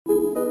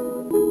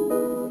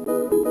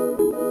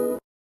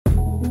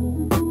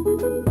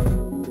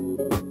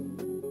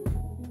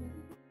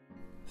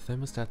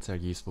Thermostats are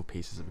useful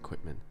pieces of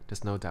equipment,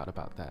 there's no doubt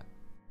about that.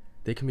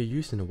 They can be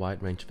used in a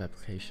wide range of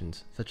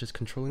applications, such as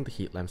controlling the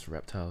heat lamps for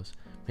reptiles,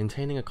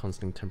 maintaining a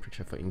constant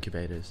temperature for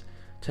incubators,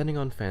 turning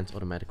on fans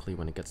automatically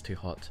when it gets too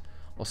hot,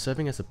 or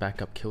serving as a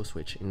backup kill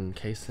switch in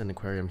case an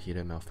aquarium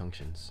heater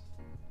malfunctions.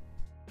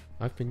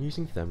 I've been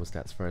using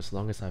thermostats for as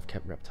long as I've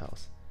kept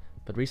reptiles,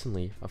 but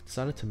recently I've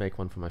decided to make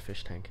one for my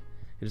fish tank.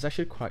 It is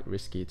actually quite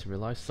risky to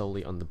rely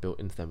solely on the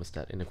built-in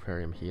thermostat in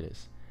aquarium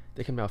heaters.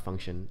 They can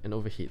malfunction and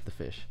overheat the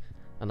fish.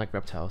 Unlike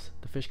reptiles,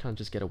 the fish can't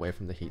just get away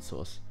from the heat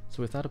source,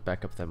 so without a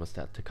backup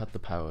thermostat to cut the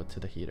power to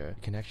the heater,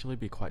 it can actually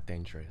be quite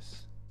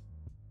dangerous.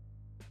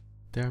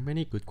 There are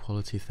many good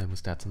quality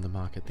thermostats on the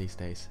market these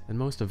days, and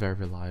most are very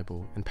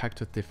reliable and packed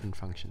with different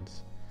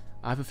functions.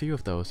 I have a few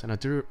of those and I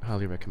do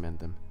highly recommend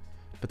them,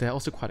 but they are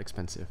also quite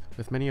expensive,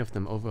 with many of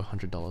them over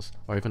 $100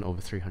 or even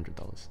over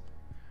 $300.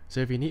 So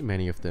if you need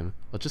many of them,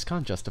 or just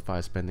can't justify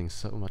spending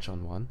so much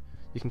on one,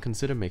 you can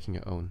consider making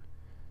your own.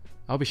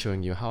 I'll be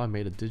showing you how I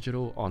made a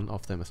digital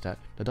on-off thermostat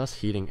that does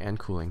heating and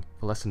cooling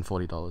for less than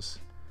 $40.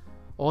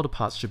 All the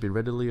parts should be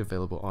readily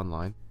available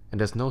online,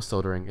 and there's no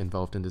soldering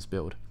involved in this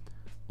build.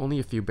 Only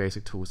a few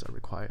basic tools are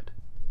required.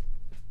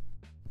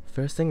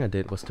 First thing I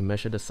did was to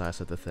measure the size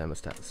of the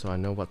thermostat so I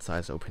know what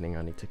size opening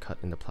I need to cut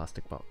in the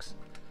plastic box.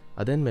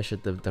 I then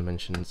measured the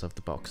dimensions of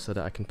the box so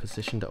that I can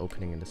position the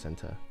opening in the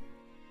center.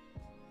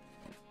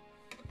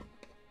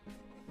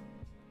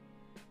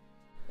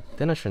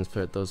 Then I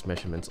transferred those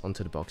measurements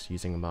onto the box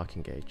using a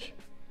marking gauge.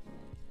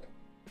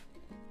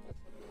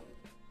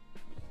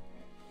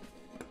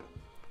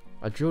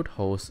 I drilled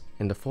holes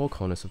in the four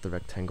corners of the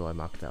rectangle I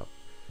marked out,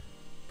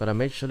 but I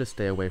made sure to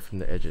stay away from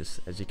the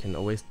edges as you can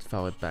always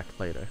file it back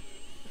later.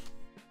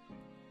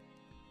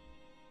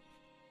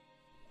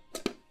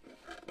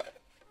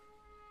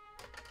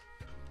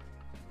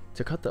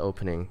 To cut the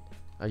opening,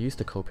 I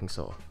used a coping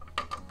saw.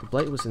 The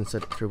blade was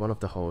inserted through one of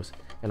the holes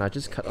and I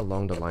just cut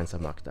along the lines I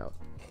marked out.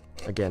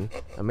 Again,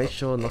 I made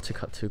sure not to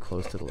cut too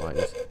close to the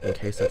lines in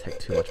case I take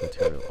too much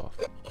material off.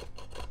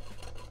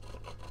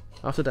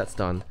 After that's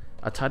done,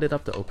 I tidied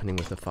up the opening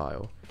with a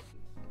file,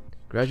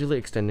 gradually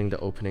extending the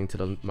opening to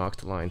the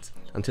marked lines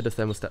until the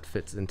thermostat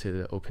fits into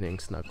the opening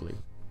snugly.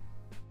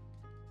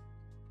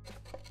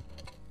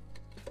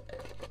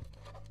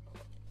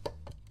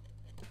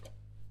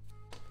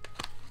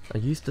 I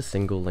used a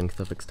single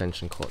length of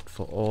extension cord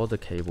for all the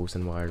cables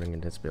and wiring in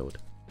this build.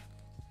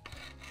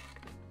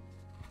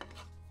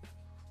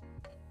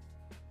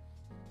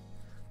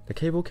 The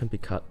cable can be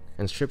cut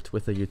and stripped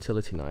with a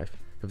utility knife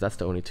if that's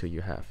the only tool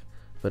you have,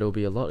 but it will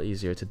be a lot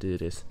easier to do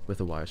this with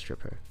a wire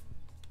stripper.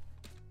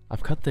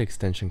 I've cut the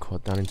extension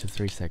cord down into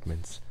 3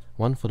 segments,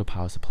 one for the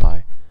power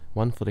supply,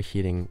 one for the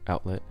heating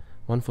outlet,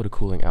 one for the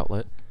cooling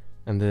outlet,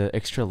 and the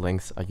extra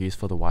lengths I use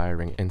for the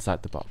wiring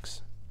inside the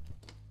box.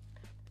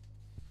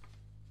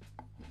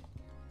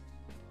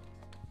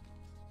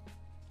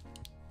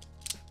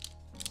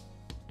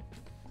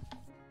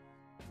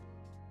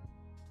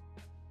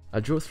 I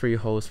drilled 3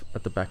 holes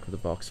at the back of the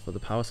box for the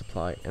power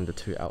supply and the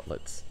 2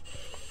 outlets.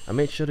 I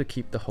made sure to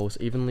keep the holes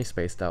evenly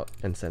spaced out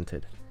and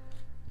centered.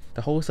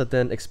 The holes are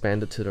then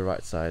expanded to the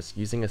right size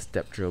using a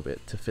step drill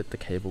bit to fit the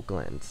cable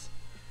glands.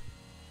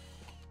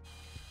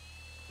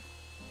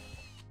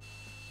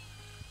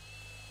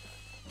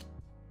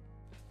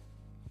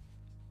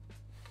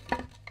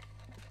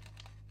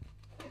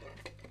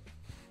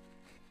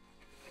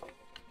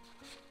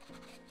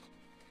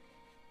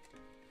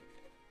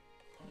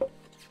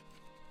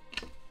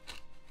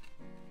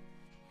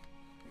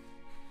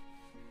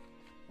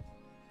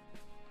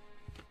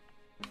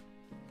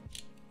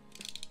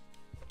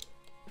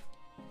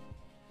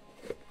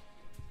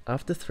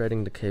 After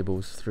threading the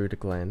cables through the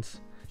glands,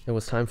 it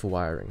was time for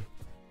wiring.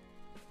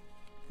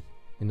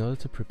 In order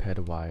to prepare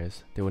the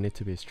wires, they will need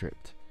to be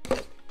stripped.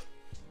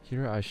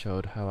 Here I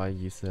showed how I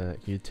use a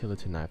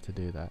utility knife to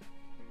do that.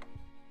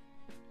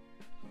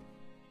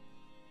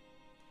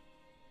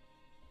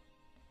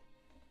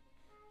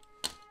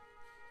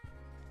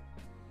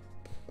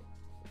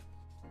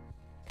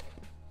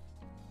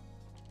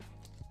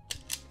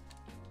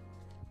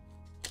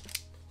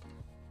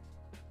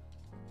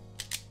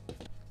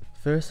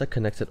 First, I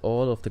connected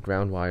all of the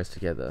ground wires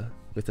together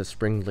with a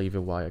spring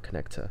lever wire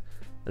connector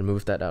and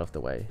moved that out of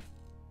the way.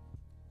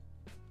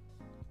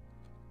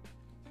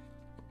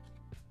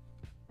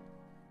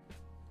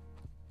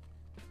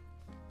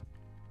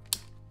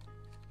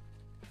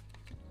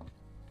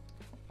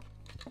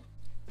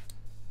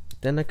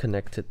 Then I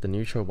connected the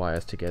neutral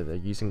wires together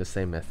using the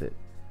same method.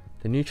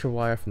 The neutral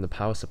wire from the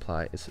power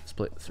supply is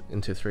split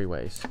into 3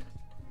 ways.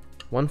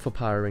 One for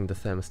powering the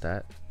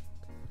thermostat,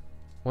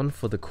 one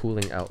for the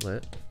cooling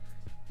outlet,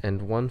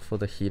 and one for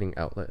the heating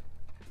outlet.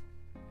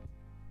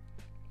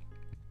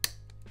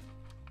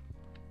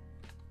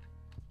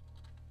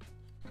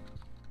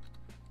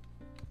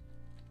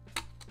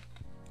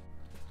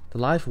 The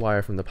live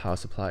wire from the power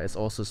supply is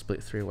also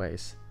split 3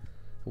 ways,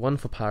 one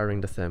for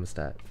powering the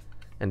thermostat,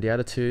 and the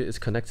other 2 is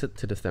connected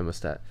to the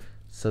thermostat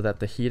so that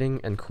the heating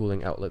and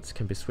cooling outlets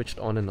can be switched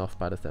on and off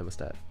by the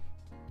thermostat.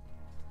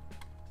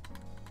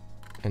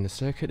 And the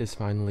circuit is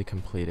finally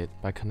completed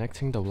by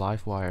connecting the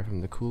live wire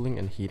from the cooling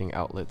and heating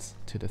outlets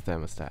to the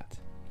thermostat.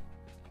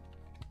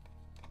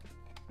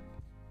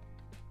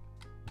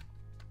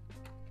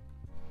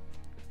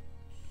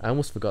 I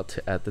almost forgot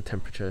to add the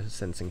temperature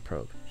sensing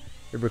probe.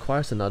 It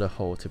requires another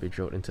hole to be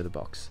drilled into the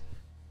box.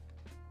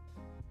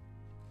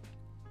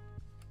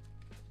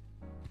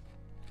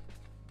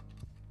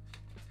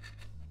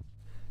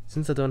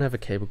 Since I don't have a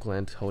cable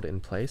gland to hold it in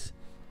place,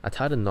 I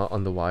tied a knot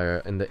on the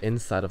wire in the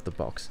inside of the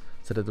box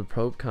so that the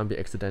probe can't be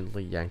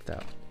accidentally yanked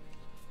out.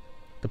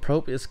 The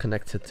probe is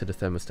connected to the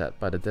thermostat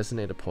by the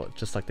designated port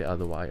just like the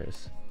other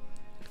wires.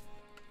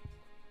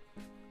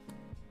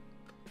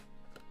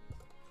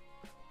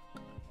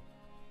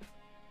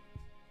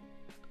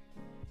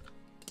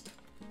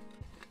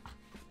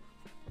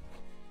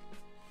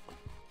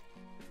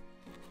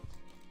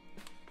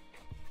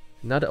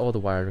 Now that all the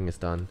wiring is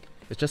done,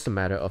 it's just a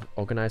matter of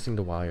organizing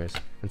the wires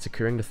and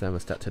securing the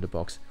thermostat to the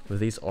box with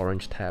these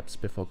orange tabs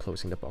before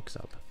closing the box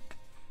up.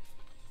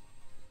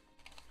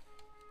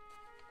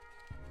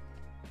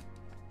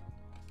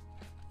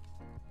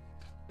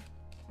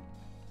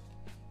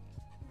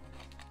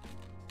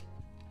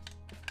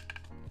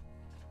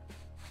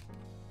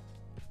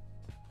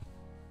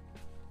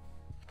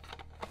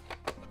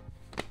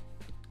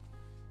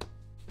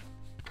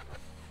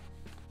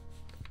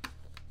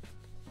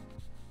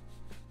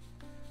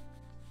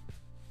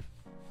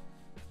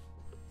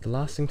 The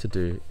last thing to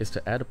do is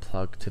to add a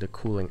plug to the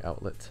cooling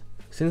outlet.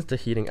 Since the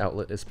heating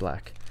outlet is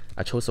black,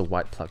 I chose a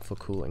white plug for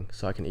cooling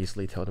so I can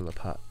easily tell them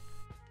apart.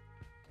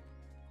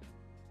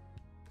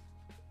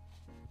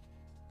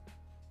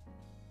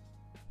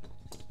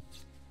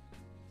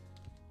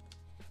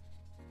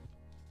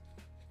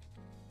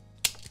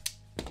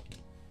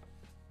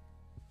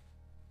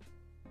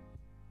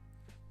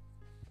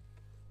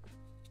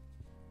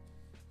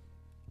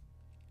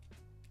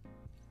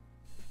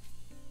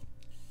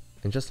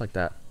 And just like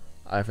that,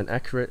 I have an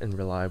accurate and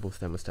reliable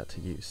thermostat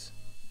to use.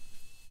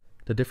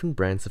 The different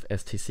brands of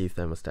STC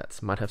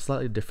thermostats might have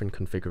slightly different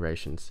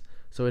configurations,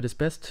 so it is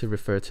best to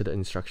refer to the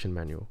instruction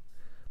manual,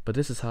 but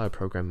this is how I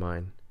program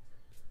mine.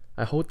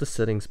 I hold the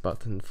settings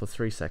button for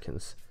 3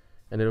 seconds,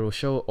 and it will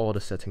show all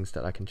the settings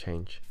that I can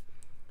change.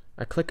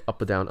 I click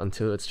up or down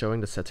until it's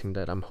showing the setting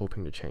that I'm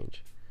hoping to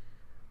change.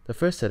 The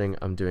first setting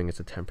I'm doing is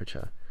the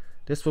temperature.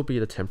 This will be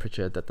the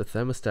temperature that the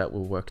thermostat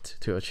will work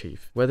to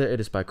achieve, whether it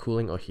is by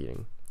cooling or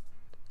heating.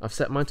 I've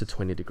set mine to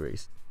 20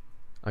 degrees.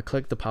 I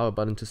click the power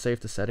button to save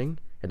the setting,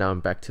 and now I'm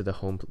back to the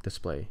home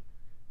display.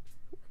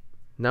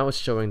 Now it's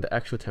showing the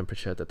actual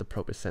temperature that the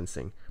probe is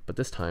sensing, but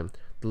this time,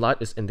 the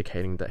light is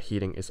indicating that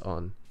heating is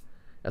on,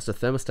 as the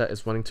thermostat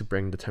is wanting to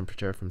bring the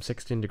temperature from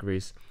 16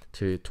 degrees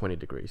to 20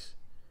 degrees.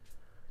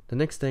 The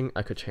next thing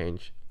I could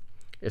change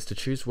is to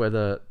choose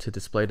whether to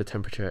display the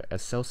temperature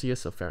as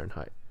Celsius or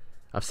Fahrenheit.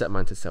 I've set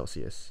mine to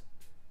Celsius.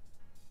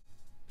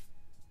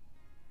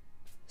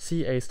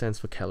 CA stands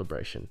for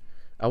calibration.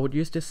 I would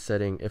use this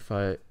setting if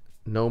I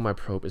know my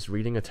probe is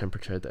reading a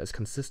temperature that is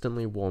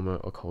consistently warmer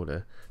or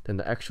colder than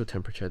the actual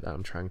temperature that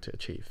I'm trying to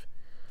achieve.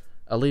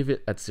 I'll leave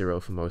it at 0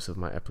 for most of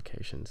my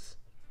applications.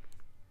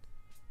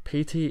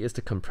 PT is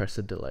the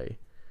compressor delay.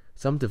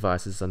 Some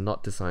devices are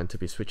not designed to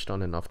be switched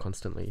on and off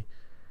constantly.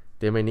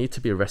 They may need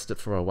to be rested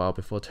for a while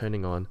before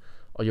turning on,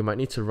 or you might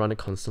need to run it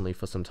constantly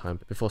for some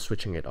time before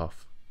switching it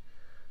off.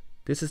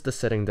 This is the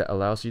setting that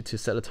allows you to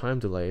set a time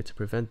delay to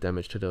prevent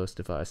damage to those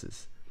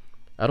devices.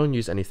 I don't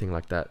use anything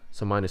like that,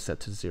 so mine is set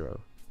to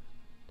 0.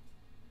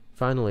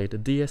 Finally, the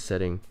DS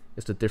setting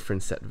is the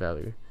difference set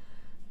value.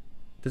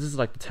 This is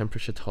like the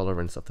temperature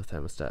tolerance of the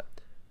thermostat.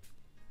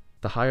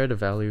 The higher the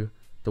value,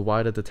 the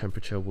wider the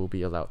temperature will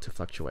be allowed to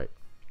fluctuate.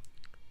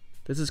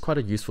 This is quite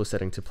a useful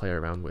setting to play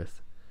around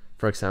with.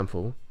 For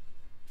example,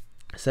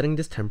 setting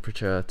this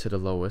temperature to the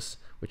lowest,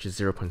 which is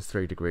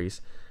 0.3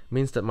 degrees,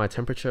 means that my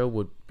temperature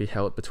would be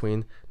held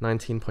between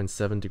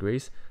 19.7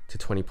 degrees to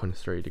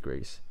 20.3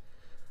 degrees.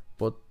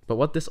 But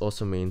what this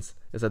also means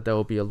is that there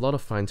will be a lot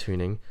of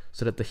fine-tuning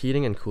so that the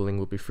heating and cooling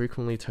will be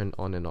frequently turned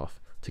on and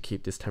off to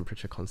keep this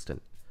temperature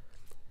constant.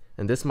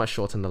 And this might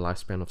shorten the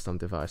lifespan of some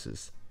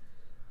devices.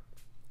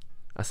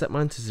 I set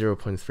mine to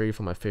 0.3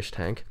 for my fish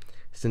tank,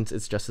 since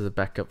it's just as a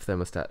backup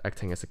thermostat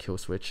acting as a kill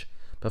switch,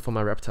 but for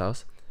my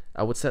reptiles,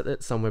 I would set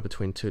it somewhere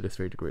between 2 to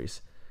 3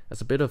 degrees,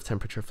 as a bit of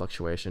temperature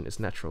fluctuation is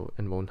natural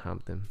and won't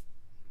harm them.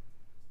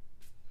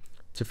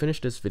 To finish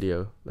this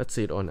video, let's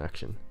see it all in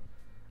action.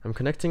 I'm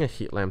connecting a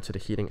heat lamp to the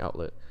heating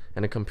outlet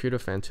and a computer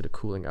fan to the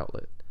cooling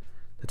outlet.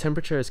 The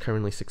temperature is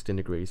currently 16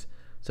 degrees,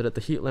 so that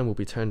the heat lamp will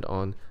be turned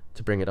on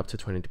to bring it up to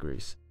 20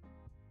 degrees.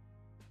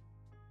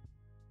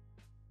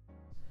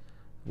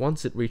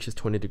 Once it reaches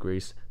 20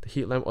 degrees, the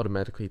heat lamp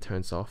automatically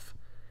turns off,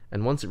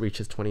 and once it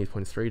reaches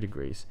 20.3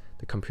 degrees,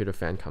 the computer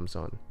fan comes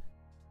on.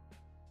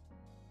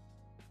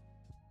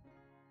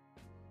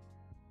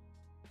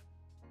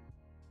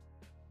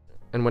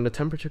 And when the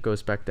temperature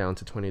goes back down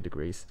to 20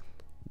 degrees,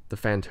 the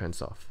fan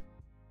turns off.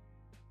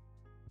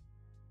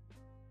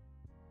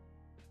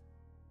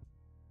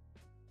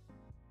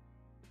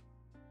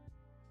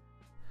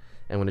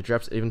 And when it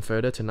drops even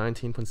further to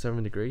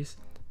 19.7 degrees,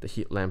 the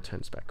heat lamp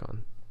turns back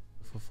on.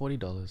 For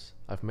 $40,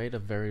 I've made a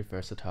very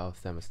versatile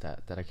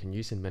thermostat that I can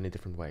use in many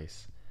different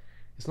ways.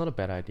 It's not a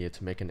bad idea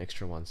to make an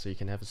extra one so you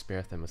can have a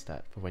spare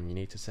thermostat for when you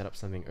need to set up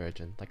something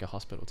urgent like a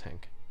hospital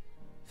tank.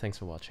 Thanks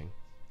for watching.